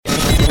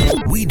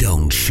We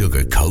don't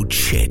sugarcoat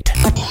shit.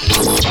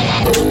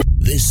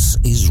 This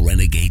is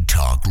Renegade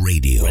Talk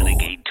Radio.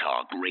 Renegade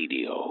Talk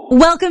Radio.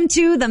 Welcome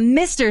to the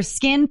Mr.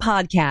 Skin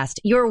Podcast,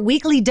 your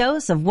weekly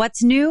dose of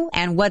what's new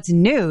and what's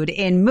nude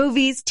in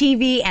movies,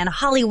 TV, and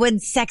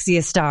Hollywood's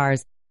sexiest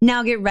stars.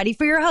 Now get ready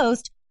for your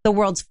host, the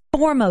world's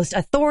foremost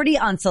authority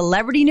on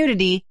celebrity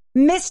nudity,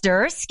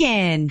 Mr.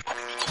 Skin.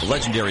 The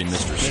legendary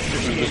Mr.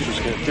 Skin.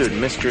 Dude,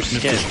 Mr.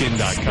 Skin.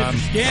 MrSkin.com.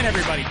 Skin,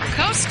 everybody.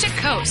 Coast to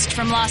coast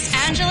from Los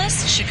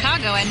Angeles,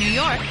 Chicago, and New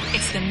York,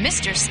 it's the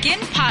Mr. Skin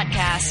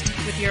Podcast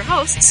with your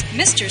hosts,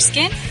 Mr.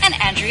 Skin and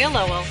Andrea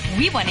Lowell.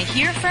 We want to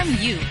hear from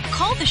you.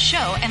 Call the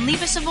show and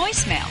leave us a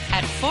voicemail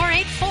at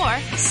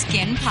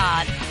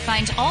 484-SKIN-POD.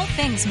 Find all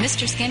things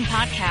Mr. Skin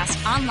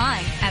Podcast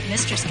online at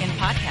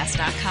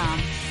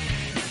MrSkinPodcast.com.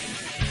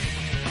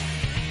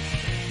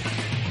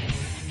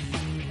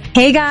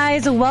 Hey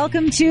guys,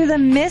 welcome to the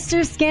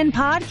Mr. Skin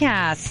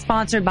Podcast,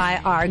 sponsored by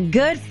our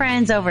good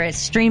friends over at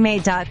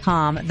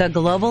Streamate.com, the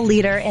global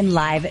leader in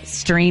live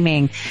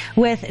streaming,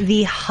 with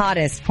the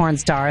hottest porn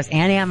stars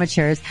and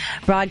amateurs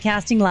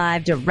broadcasting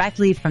live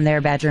directly from their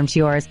bedroom to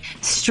yours.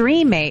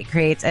 Streamate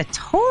creates a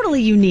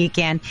totally unique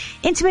and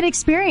intimate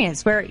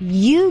experience where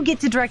you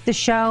get to direct the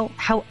show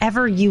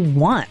however you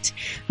want.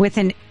 With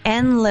an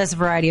endless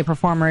variety of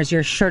performers,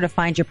 you're sure to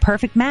find your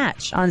perfect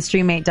match on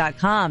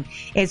Streamate.com.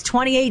 It's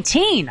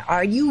 2018.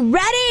 Are you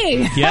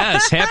ready?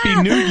 Yes. Happy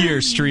New Year,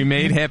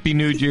 Streammate. Happy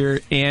New Year,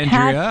 Andrea.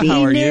 Happy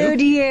How are you?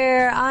 New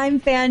Year.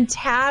 I'm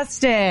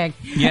fantastic.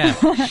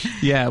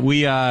 Yeah.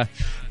 We're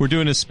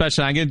doing a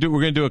special. We're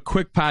gonna do a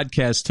quick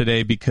podcast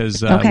today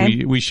because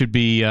we should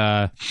be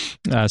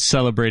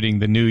celebrating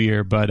the New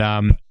Year. But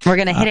we're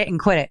gonna hit it and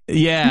quit it.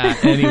 Yeah.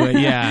 Anyway.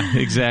 Yeah.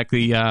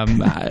 Exactly.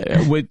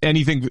 With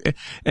anything.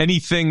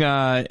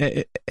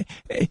 I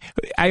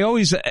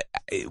always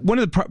one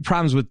of the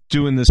problems with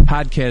doing this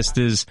podcast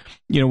is,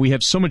 we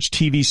have so much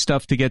TV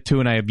stuff to get to,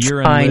 and I have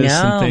year-end lists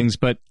and things.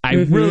 But I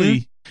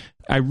really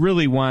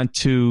want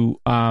to,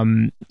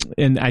 and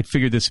I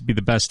figured this would be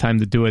the best time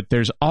to do it.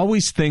 There's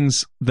always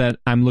things that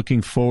I'm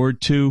looking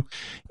forward to,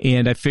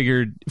 and I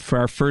figured for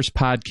our first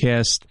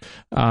podcast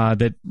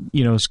that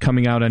is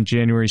coming out on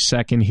January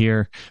 2nd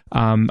here,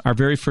 our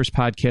very first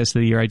podcast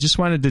of the year, I just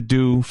wanted to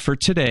do for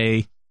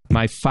today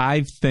my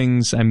 5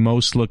 things I'm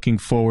most looking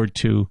forward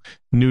to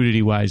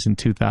nudity-wise in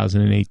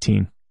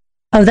 2018.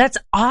 Oh, that's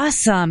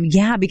awesome.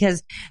 Yeah,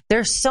 because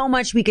there's so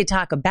much we could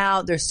talk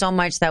about. There's so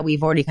much that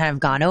we've already kind of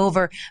gone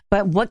over.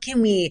 But what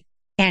can we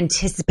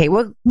anticipate?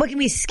 What can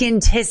we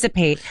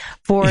skin-anticipate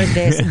for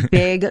this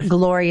big,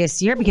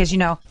 glorious year? Because,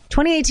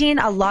 2018,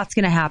 a lot's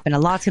going to happen. A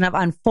lot's going to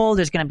unfold.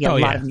 There's going to be a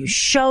lot of new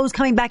shows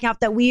coming back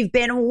out that we've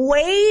been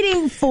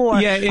waiting for.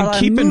 Yeah, and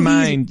keep in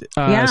mind,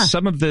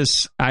 some of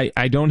this,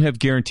 I don't have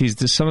guarantees.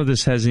 Some of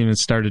this hasn't even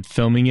started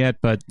filming yet,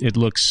 but it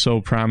looks so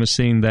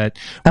promising that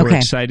we're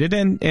excited.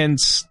 And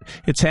it's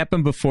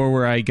happened before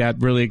where I got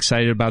really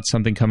excited about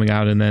something coming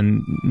out and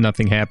then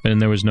nothing happened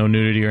and there was no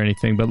nudity or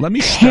anything. But let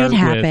me start It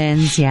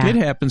happens. It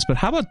happens, but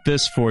how about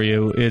this for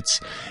you? It's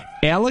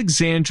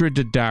Alexandra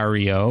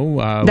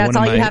Daddario. That's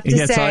all you have to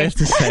say. That's all I have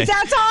to say.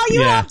 That's all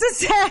you have to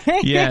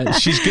say. Yeah,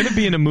 she's going to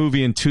be in a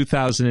movie in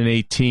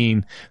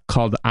 2018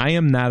 called I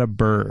Am Not a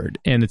Bird,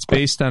 and it's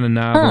based on a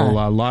novel,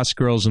 Lost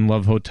Girls in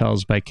Love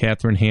Hotels by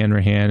Catherine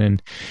Hanrahan.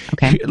 And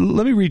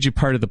let me read you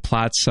part of the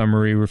plot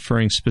summary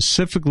referring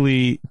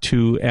specifically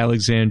to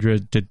Alexandra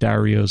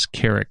Daddario's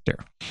character.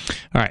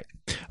 All right.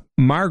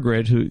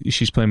 Margaret, who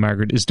she's playing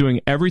Margaret, is doing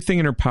everything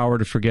in her power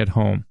to forget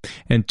home,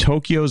 and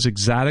Tokyo's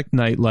exotic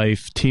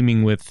nightlife,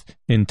 teeming with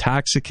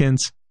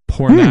intoxicants,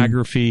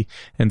 pornography,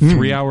 and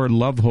 3-hour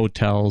love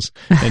hotels,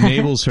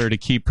 enables her to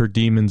keep her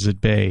demons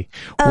at bay.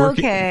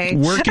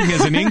 Working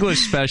as an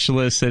English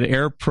specialist at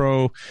Air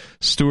Pro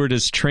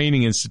Stewardess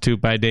Training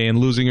Institute by day and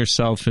losing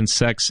herself in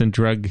sex and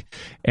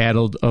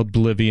drug-addled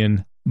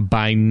oblivion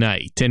by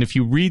night. And if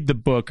you read the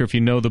book, or if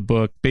you know the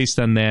book, based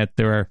on that,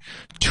 there are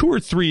 2 or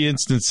 3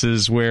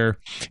 instances where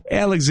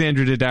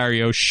Alexandra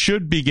Daddario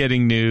should be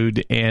getting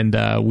nude, and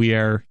we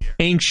are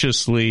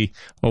anxiously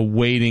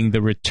awaiting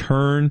the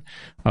return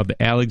of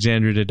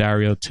Alexandra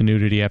Daddario to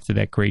nudity after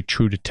that great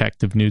True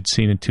Detective nude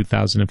scene in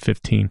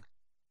 2015.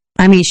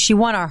 I mean, she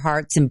won our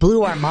hearts and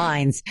blew our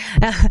minds,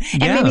 and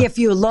maybe a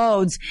few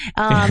loads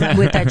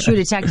with that True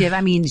Detective.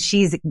 I mean,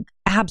 she's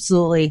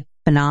absolutely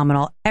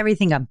phenomenal.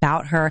 Everything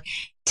about her.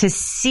 To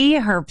see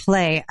her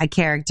play a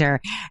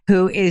character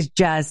who is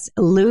just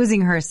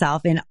losing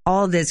herself in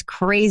all this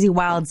crazy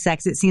wild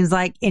sex, it seems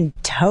like, in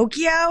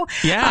Tokyo.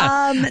 Yeah.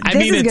 I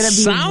mean, it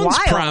sounds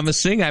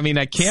promising. I mean,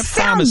 I can't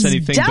promise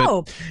anything.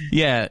 Dope.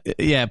 But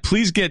yeah.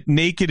 Please get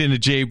naked in a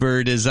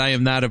jaybird as I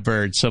am not a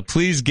bird. So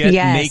please get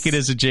naked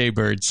as a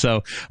jaybird.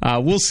 So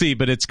we'll see.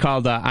 But it's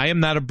called I Am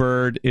Not a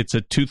Bird. It's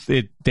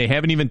they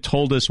haven't even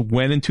told us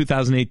when in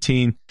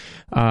 2018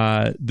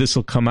 this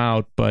will come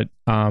out, but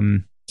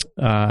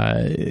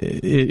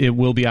it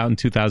will be out in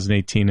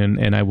 2018,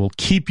 and I will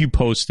keep you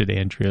posted,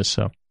 Andrea.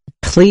 So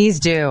Please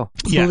do.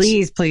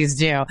 Yes. Please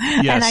do.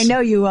 Yes. And I know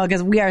you will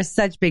because we are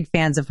such big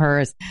fans of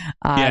hers.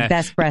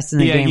 Best breasts in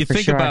the game, you for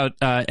think sure. about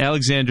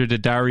Alexandra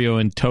Daddario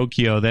in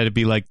Tokyo. That'd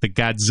be like the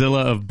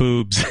Godzilla of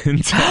boobs in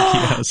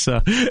Tokyo. So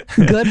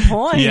good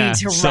point, right?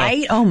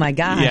 So, oh my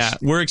gosh. Yeah,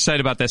 we're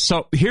excited about that.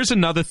 So here's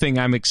another thing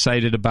I'm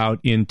excited about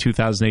in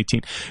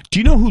 2018. Do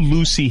you know who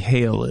Lucy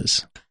Hale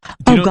is?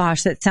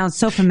 Gosh, that sounds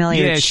so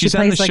familiar. Yeah, she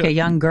plays like a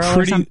young girl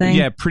or something.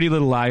 Yeah, Pretty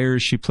Little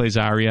Liars. She plays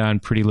Arya on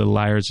Pretty Little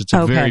Liars. It's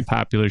a very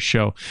popular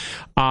show.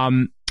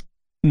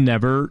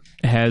 Never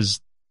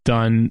has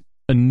done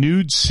a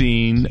nude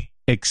scene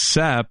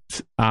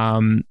except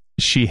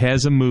she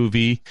has a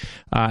movie.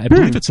 I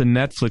believe it's a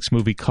Netflix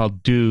movie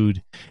called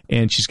Dude,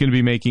 and she's going to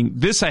be making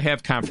this. I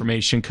have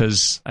confirmation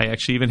because I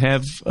actually even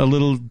have a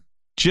little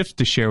GIF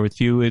to share with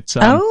you. It's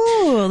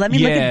let me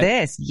look at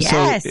this.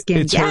 Yes, so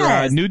it's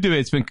her nude.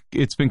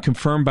 It's been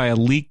confirmed by a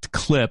leaked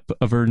clip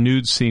of her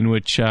nude scene,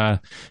 which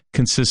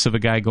consists of a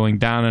guy going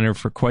down on her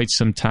for quite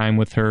some time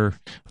with her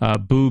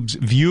boobs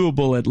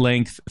viewable at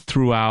length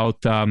throughout.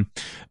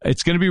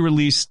 It's going to be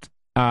released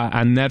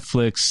on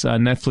Netflix.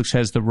 Netflix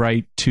has the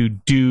right to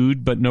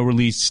Dude, but no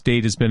release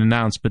date has been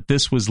announced. But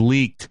this was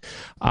leaked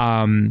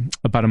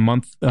about a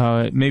month,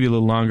 maybe a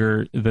little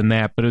longer than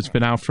that, but it's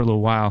been out for a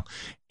little while.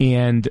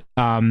 And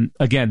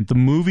again, the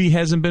movie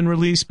hasn't been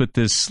released, but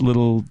this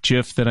little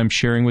GIF that I'm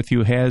sharing with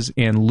you has.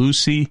 And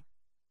Lucy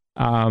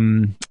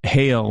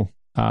Hale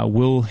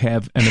will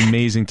have an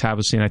amazing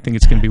top scene. I think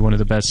it's going to be one of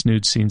the best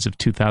nude scenes of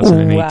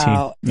 2018.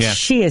 Wow. Yeah.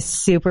 She is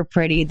super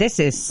pretty. This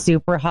is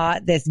super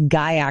hot. This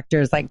guy actor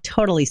is like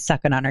totally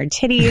sucking on her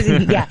titties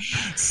and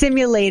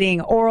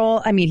simulating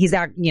oral. I mean, he's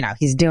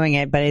doing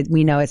it, but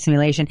we know it's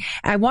simulation.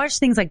 I watch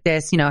things like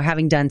this,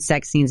 having done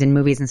sex scenes in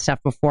movies and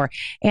stuff before,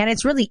 and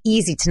it's really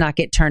easy to not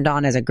get turned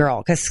on as a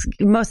girl because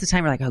most of the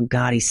time you're like, oh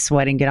God, he's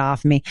sweating, get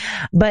off me.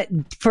 But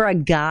for a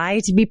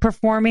guy to be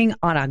performing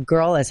on a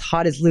girl as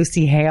hot as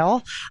Lucy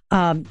Hale,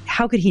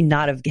 how could he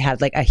not have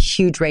had like a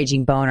huge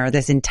raging boner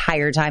this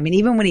entire time? And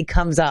even when he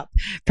comes up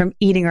from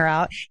eating her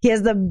out, he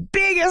has the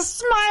biggest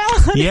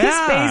smile on his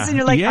face. And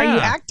you're like, are you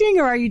acting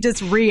or are you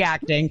just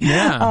reacting?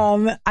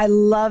 Yeah. I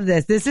love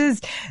this. This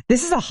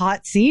is a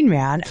hot scene,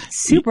 man.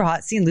 Super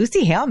hot scene.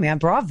 Lucy Hale, man.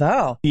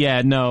 Bravo.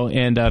 Yeah, no.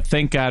 And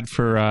thank God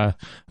for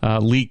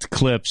leaked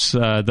clips.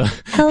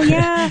 Hell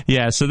yeah.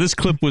 Yeah. So this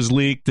clip was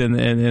leaked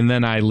and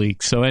then I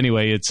leaked. So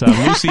anyway, it's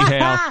Lucy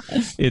Hale.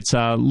 It's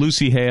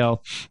Lucy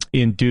Hale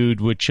in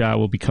Dude, which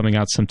will be coming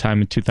out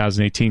sometime in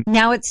 2018.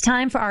 Now it's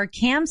time for our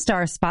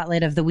CamStar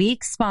Spotlight of the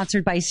Week,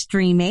 sponsored by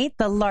Stream8,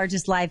 the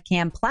largest live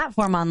cam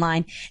platform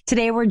online.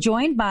 Today we're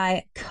joined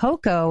by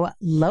Coco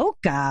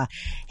Loca.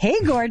 Hey,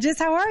 gorgeous.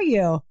 How are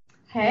you?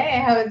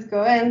 Hey, how it's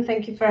going?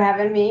 Thank you for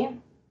having me.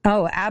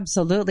 Oh,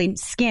 absolutely.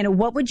 Skin,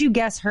 what would you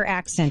guess her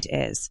accent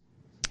is?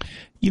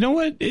 You know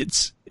what?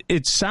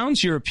 It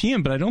sounds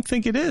European, but I don't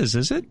think it is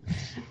it?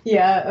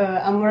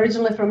 Yeah, I'm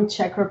originally from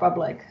Czech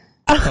Republic.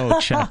 Oh,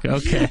 Czech.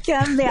 Okay.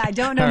 Yeah, I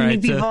don't know many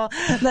people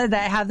that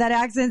have that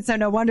accent, so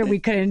no wonder we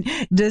couldn't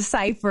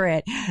decipher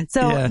it.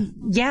 So,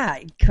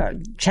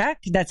 Czech,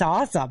 that's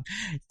awesome.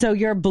 So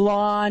you're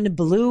blonde,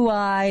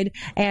 blue-eyed,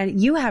 and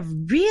you have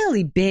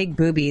really big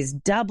boobies,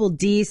 double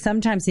D,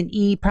 sometimes an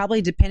E,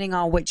 probably depending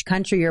on which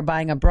country you're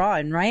buying a bra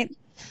in, right?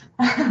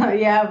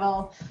 Yeah,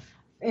 well,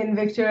 in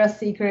Victoria's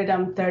Secret,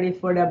 I'm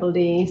 34 double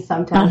D,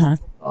 sometimes.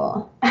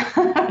 Because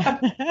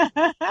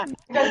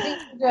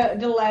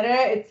the letter,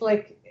 it's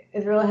like,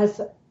 it really has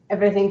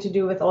everything to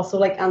do with also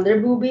like under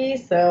boobie.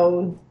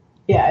 So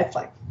yeah, it's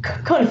like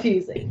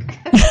confusing.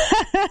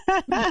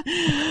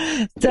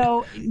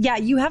 So yeah,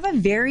 you have a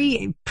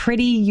very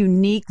pretty,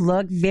 unique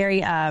look.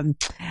 Very, I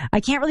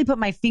can't really put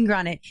my finger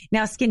on it.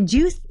 Now, Skin,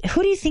 who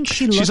do you think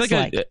she looks like?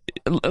 She's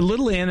like a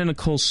little Anna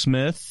Nicole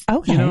Smith.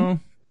 Okay. You know?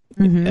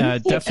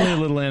 Mm-hmm. Definitely a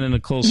little Anna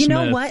Nicole Smith. You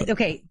know what?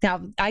 Okay,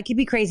 now I could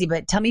be crazy,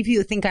 but tell me if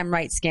you think I'm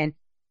right, Skin.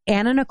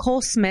 Anna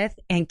Nicole Smith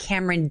and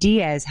Cameron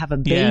Diaz have a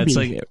baby. Yeah, it's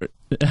like...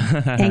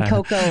 and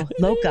Coco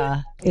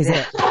Loca is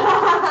it?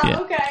 Yeah.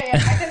 Okay,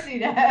 I can see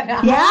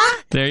that. Yeah?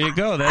 There you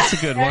go. That's a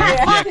good one.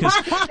 Yeah, because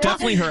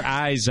definitely her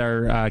eyes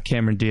are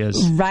Cameron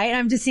Diaz. Right?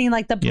 I'm just seeing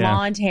like the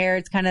blonde hair.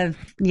 It's kind of,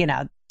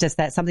 just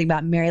that something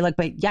about Mary look.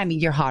 But yeah, I mean,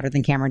 you're hotter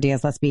than Cameron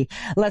Diaz. Let's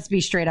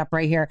be straight up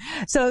right here.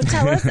 So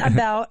tell us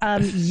about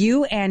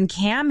you and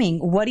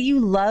camming. What do you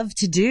love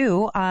to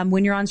do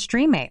when you're on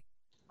Stream8?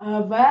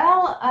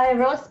 Well, I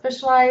really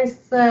specialize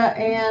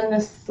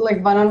in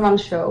like one-on-one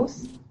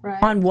shows,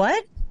 right? On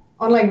what?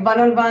 On like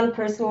one-on-one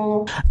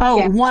personal.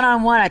 Oh,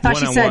 one-on-one. I thought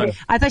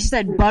she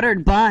said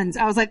buttered buns.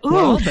 I was like, ooh,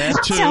 well, that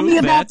too, tell me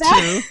about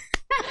that.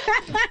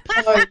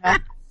 Oh, yeah.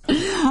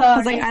 I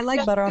was like, I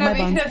like butter on my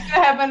buns. It's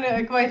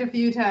happened quite a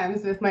few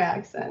times with my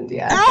accent,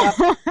 yeah.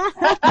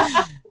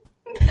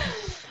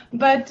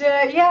 But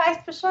I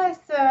specialize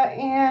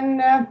in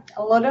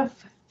a lot of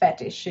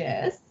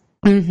fetishes.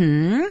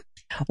 Mm-hmm.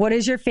 What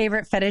is your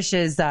favorite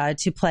fetishes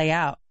to play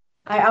out?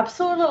 I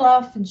absolutely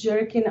love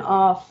jerking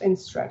off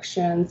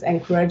instructions,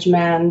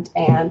 encouragement,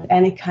 and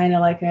any kind of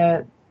like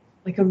a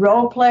like a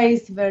role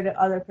plays where the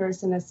other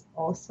person is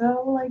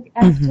also like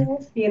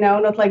active, you know,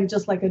 not like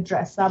just like a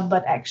dress up,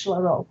 but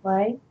actual role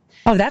play.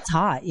 Oh, that's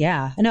hot.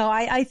 Yeah. No,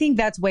 I think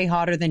that's way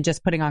hotter than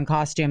just putting on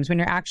costumes when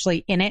you're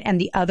actually in it and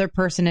the other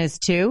person is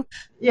too.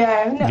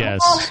 Yeah. No,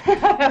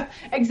 Yes.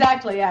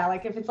 Exactly. Yeah.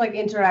 Like if it's like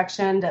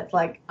interaction, that's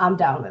like, I'm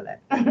down with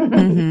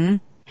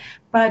it.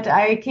 But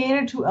I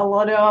cater to a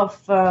lot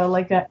of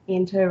like a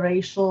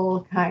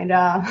interracial kind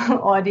of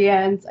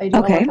audience. I do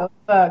a lot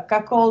of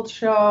cuckold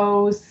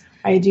shows.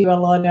 I do a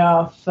lot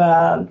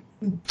of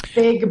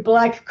big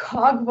black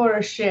cock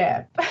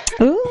worship.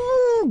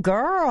 Ooh,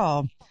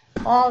 girl.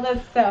 All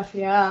that stuff,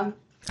 yeah.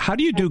 How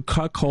do you do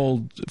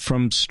cuckold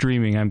from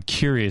streaming? I'm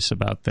curious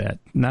about that.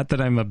 Not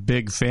that I'm a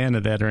big fan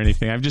of that or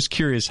anything. I'm just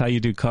curious how you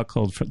do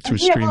cuckold through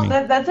streaming.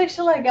 Well, that's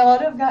actually like a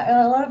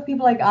lot of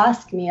people like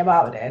ask me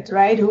about it,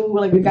 right? Who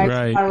like the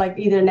guys are like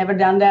either never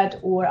done that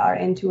or are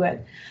into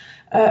it.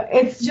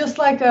 It's just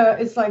like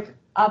it's like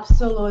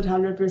absolute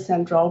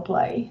 100% role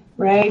play,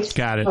 right?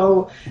 Got it.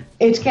 So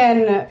it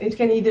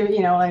can either,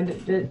 you know, and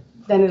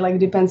then it like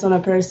depends on a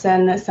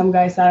person. Some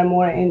guys are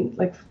more in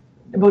like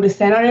about the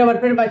scenario, but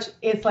pretty much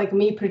it's like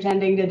me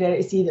pretending that there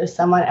is either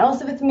someone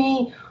else with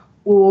me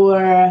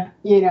or,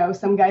 you know,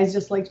 some guys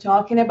just like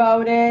talking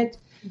about it.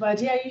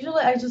 But yeah,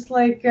 usually I just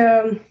like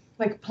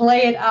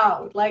play it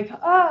out, like,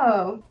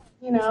 oh,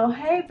 you know,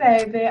 hey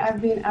baby,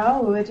 I've been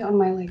out on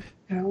my like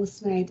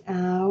girls' night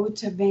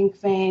out, wink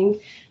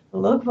wink.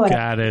 Look what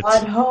I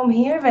brought home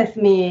here with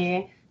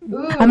me.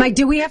 Ooh. I'm like,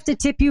 do we have to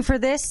tip you for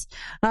this?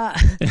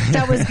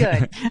 That was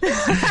good.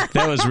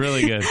 That was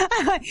really good.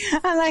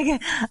 I'm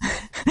like,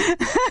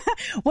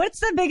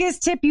 what's the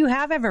biggest tip you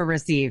have ever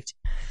received?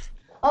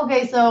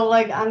 Okay, so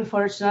like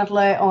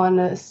unfortunately on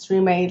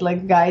StreamMate,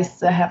 like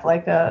guys have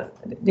like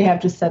they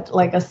have to set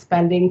like a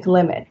spending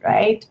limit,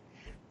 right?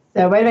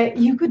 So by the way,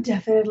 you could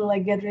definitely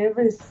like get rid of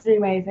the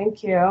StreamMate,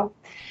 thank you.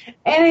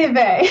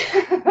 Anyway.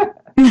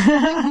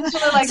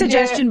 Actually, like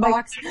suggestion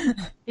box.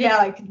 Yeah,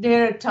 like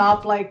their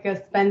top like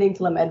spending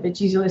limit, which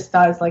usually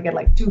starts like at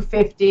like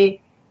 $250,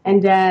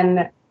 and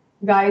then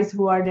guys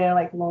who are there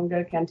like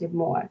longer can tip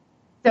more.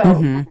 So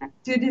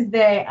to this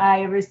day,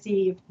 I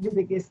received the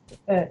biggest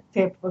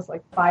tip was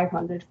like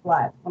 $500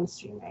 flat on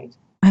StreamMate.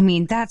 I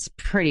mean, that's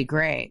pretty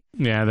great.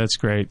 Yeah, that's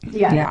great.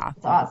 Yeah,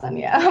 it's awesome.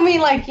 Yeah, I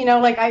mean, like, you know,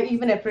 like I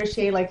even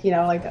appreciate like, you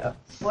know, like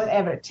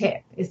whatever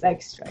tip is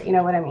extra. You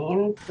know what I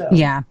mean? So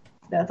yeah,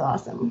 that's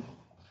awesome.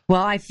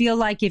 Well, I feel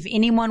like if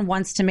anyone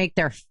wants to make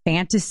their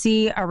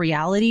fantasy a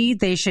reality,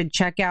 they should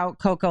check out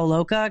Coco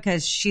Loca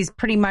because she's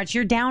pretty much,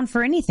 you're down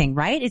for anything,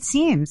 right? It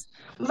seems.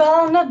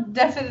 Well, I'm not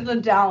definitely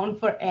down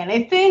for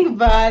anything,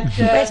 but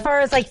as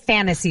far as like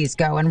fantasies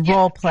go and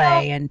role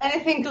play and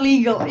anything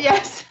legal,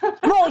 yes.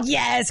 Well,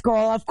 yes,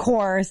 girl, of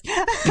course.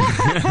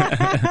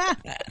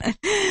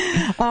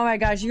 Oh my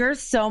gosh, you're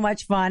so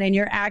much fun and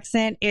your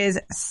accent is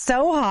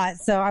so hot.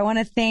 So I want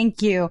to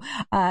thank you,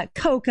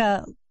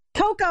 Coco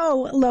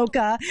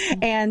Loca.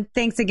 And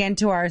thanks again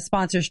to our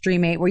sponsor,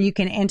 StreamMate, where you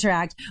can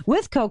interact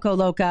with Coco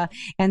Loca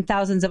and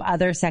thousands of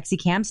other sexy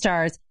cam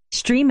stars.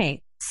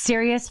 StreamMate,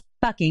 serious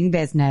fucking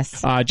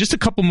business. Just a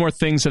couple more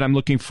things that I'm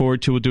looking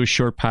forward to. We'll do a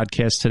short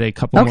podcast today. A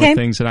couple more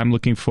things that I'm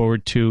looking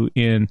forward to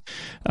in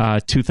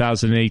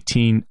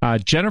 2018.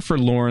 Jennifer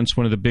Lawrence,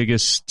 one of the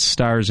biggest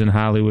stars in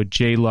Hollywood,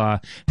 J-Law,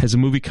 has a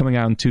movie coming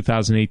out in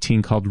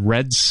 2018 called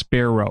Red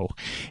Sparrow.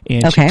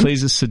 And she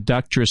plays a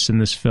seductress in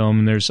this film.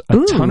 And there's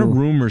a ton of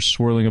rumors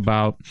swirling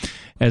about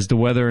as to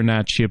whether or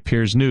not she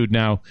appears nude.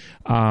 Now,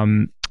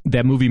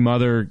 that movie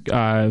Mother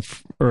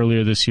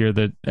earlier this year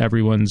that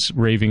everyone's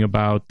raving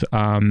about,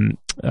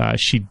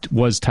 she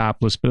was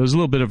topless, but it was a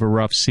little bit of a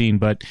rough scene.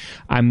 But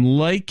I'm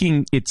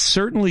liking it.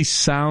 Certainly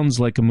sounds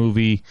like a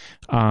movie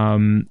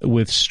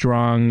with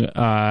strong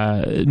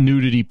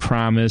nudity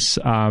promise.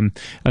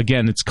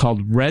 Again, it's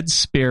called Red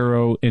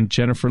Sparrow and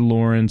Jennifer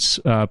Lawrence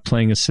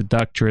playing a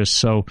seductress.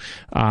 So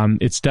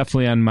it's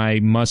definitely on my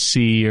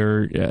must-see,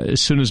 or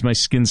as soon as my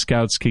Skin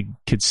Scouts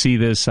could see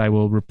this, I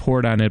will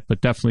report on it,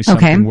 but definitely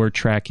something we're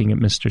tracking at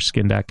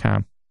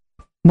MrSkin.com.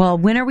 Well,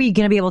 when are we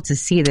going to be able to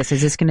see this?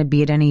 Is this going to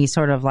be at any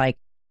sort of like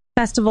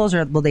festivals,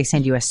 or will they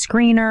send you a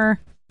screener?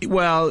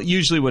 Well,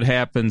 usually what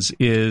happens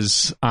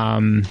is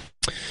my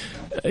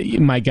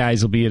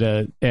guys will be at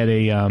a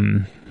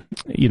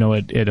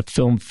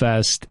film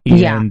fest.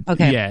 And,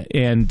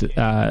 and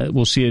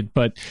we'll see it.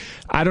 But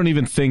I don't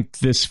even think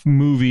this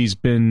movie's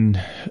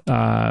been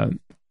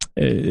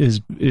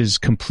is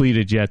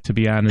completed yet, to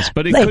be honest,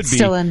 but it could be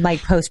still in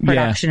like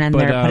post-production, and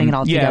they're putting it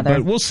all together.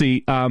 But we'll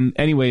see.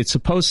 Anyway, it's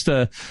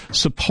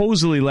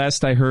supposedly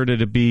last I heard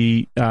it'd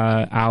be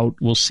out.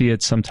 We'll see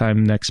it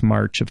sometime next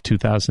March of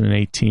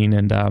 2018,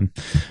 and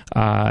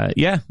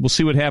we'll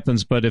see what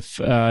happens. But if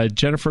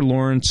Jennifer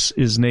Lawrence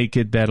is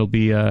naked, that'll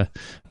be a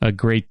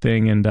great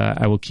thing, and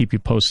I will keep you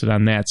posted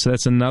on that. So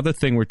that's another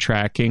thing we're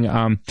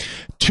tracking.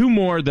 Two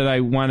more that I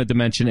wanted to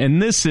mention,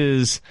 and this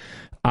is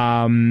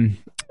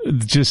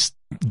just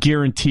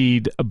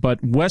guaranteed, but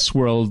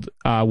Westworld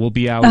will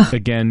be out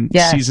again,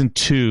 season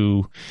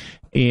 2,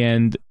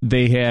 and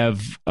they're going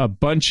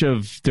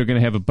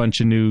to have a bunch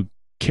of new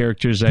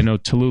characters. I know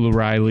Tallulah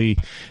Riley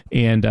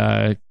and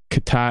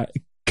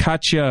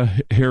Katja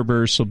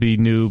Herbers will be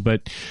new,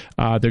 but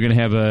they're going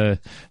to have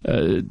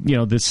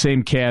the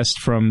same cast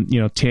from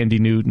Tandy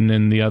Newton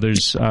and the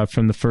others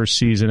from the first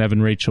season,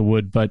 Evan Rachel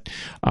Wood. But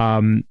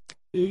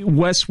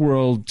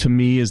Westworld to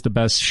me is the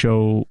best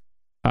show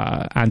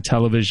on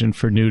television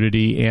for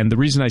nudity, and the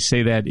reason I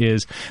say that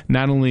is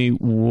not only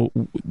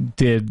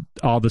did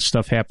all the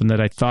stuff happen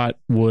that I thought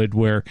would,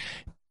 where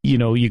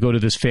you go to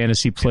this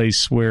fantasy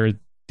place where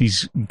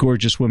these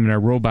gorgeous women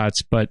are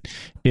robots, but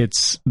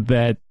it's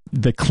that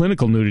the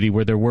clinical nudity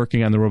where they're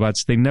working on the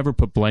robots, they never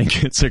put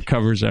blankets or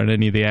covers on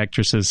any of the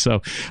actresses.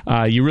 So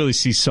you really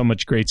see so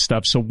much great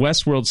stuff. So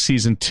Westworld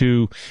Season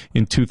 2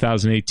 in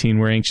 2018,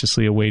 we're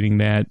anxiously awaiting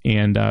that.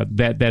 And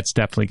that's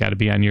definitely got to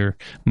be on your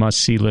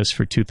must-see list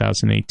for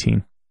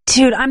 2018.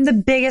 Dude, I'm the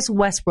biggest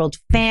Westworld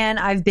fan.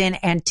 I've been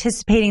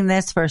anticipating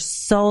this for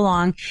so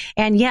long.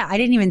 And yeah, I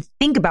didn't even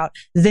think about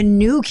the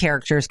new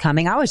characters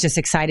coming. I was just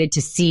excited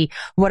to see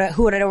who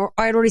I'd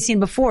already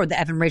seen before, the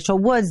Evan Rachel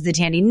Woods, the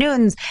Tandy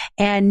Newtons.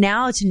 And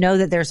now to know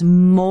that there's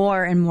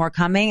more and more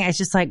coming, it's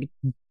just like,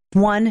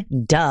 1,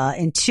 duh,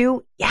 and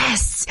 2,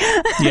 yes.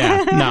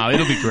 Yeah, no,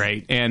 it'll be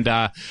great. And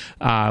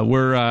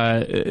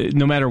we're,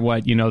 no matter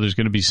what, there's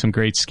going to be some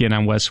great skin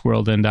on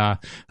Westworld, and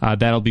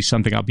that'll be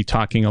something I'll be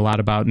talking a lot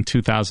about in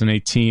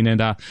 2018.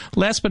 And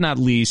last but not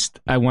least,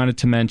 I wanted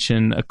to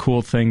mention a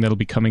cool thing that'll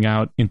be coming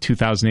out in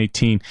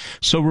 2018.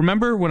 So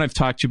remember when I've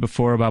talked to you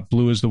before about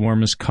Blue is the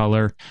Warmest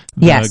Color,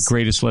 the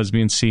greatest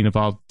lesbian scene of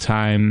all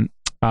time,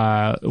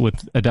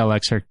 with Adele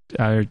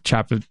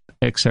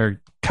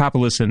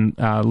Exarchopoulos and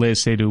Lea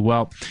Seydoux.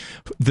 Well,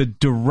 the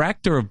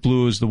director of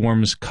Blue is the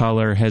Warmest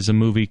Color has a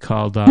movie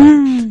called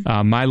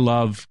My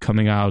Love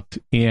coming out,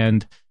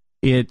 and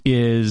it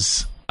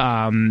is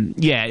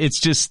it's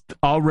just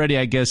already,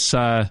 I guess,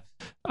 it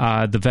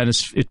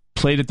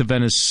played at the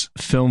Venice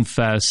Film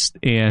Fest,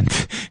 and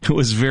it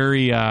was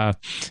very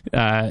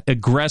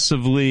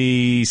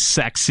aggressively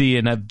sexy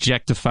and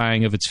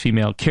objectifying of its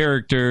female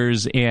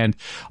characters, and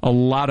a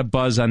lot of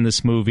buzz on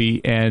this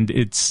movie, and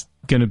it's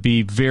going to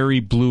be very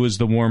Blue is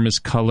the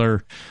Warmest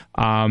Color,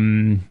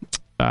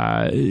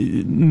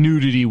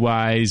 nudity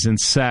wise and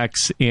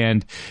sex.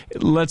 And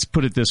let's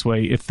put it this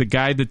way, if the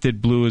guy that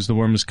did Blue is the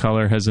Warmest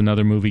Color has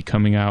another movie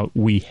coming out,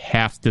 we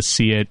have to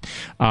see it.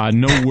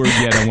 No word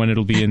yet on when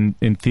it'll be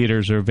in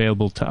theaters or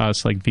available to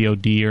us, like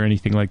VOD or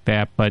anything like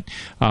that. But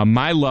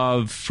My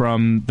Love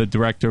from the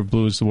director of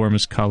Blue is the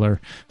Warmest Color.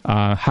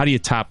 How do you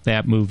top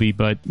that movie?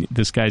 But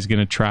this guy's going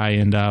to try,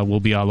 and we'll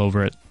be all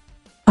over it.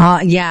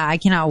 Yeah, I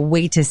cannot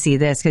wait to see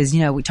this because,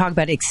 we talk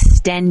about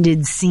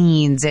extended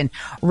scenes and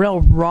real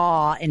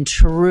raw and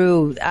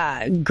true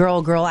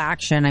girl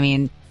action. I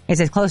mean,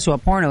 it's as close to a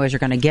porno as you're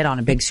going to get on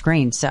a big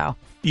screen. So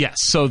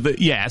yes, so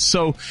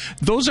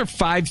those are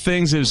 5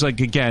 things. It was like,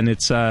 again,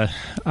 it's a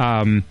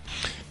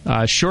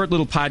short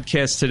little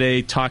podcast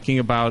today talking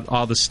about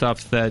all the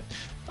stuff that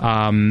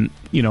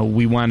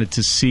we wanted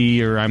to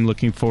see, or I'm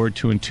looking forward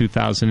to in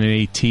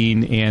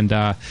 2018. And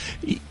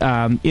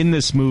in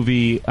this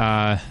movie,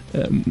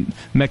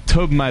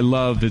 Mektub My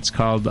Love, it's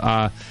called,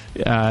 all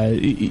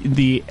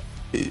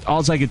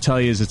I can tell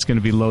you is it's going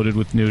to be loaded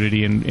with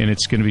nudity, and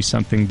it's going to be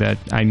something that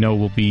I know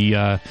will be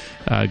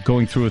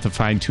going through with a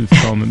fine-tooth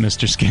comb at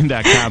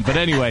MrSkin.com. But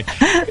anyway,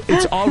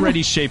 it's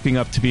already shaping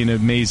up to be an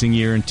amazing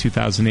year in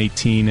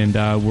 2018, and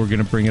we're going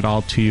to bring it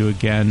all to you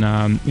again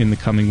in the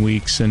coming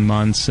weeks and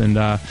months. And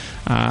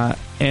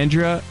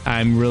Andrea,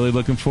 I'm really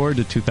looking forward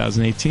to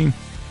 2018.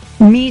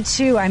 Me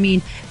too. I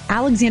mean,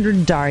 Alexandra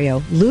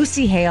Daddario,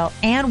 Lucy Hale,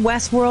 and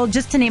Westworld,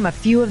 just to name a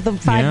few of the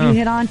 5 you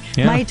hit on.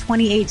 Yeah. My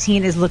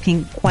 2018 is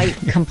looking quite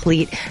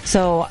complete.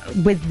 So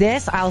with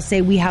this, I'll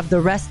say we have the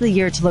rest of the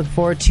year to look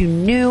forward to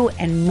new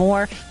and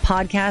more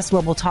podcasts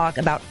where we'll talk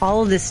about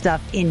all of this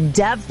stuff in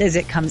depth as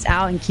it comes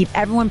out, and keep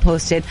everyone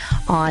posted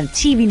on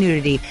TV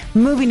nudity,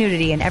 movie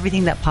nudity, and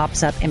everything that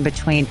pops up in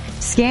between.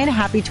 Skin,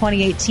 happy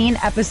 2018,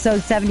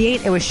 episode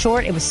 78. It was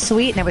short, it was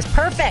sweet, and it was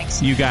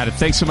perfect. You got it.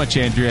 Thanks so much,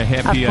 Andrea.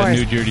 Happy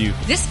New Year to you.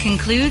 This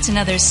concludes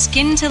another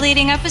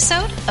skin-titillating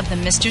episode of the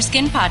Mr.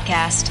 Skin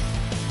Podcast.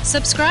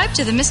 Subscribe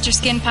to the Mr.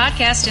 Skin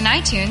Podcast in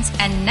iTunes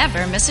and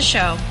never miss a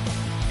show.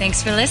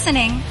 Thanks for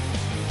listening.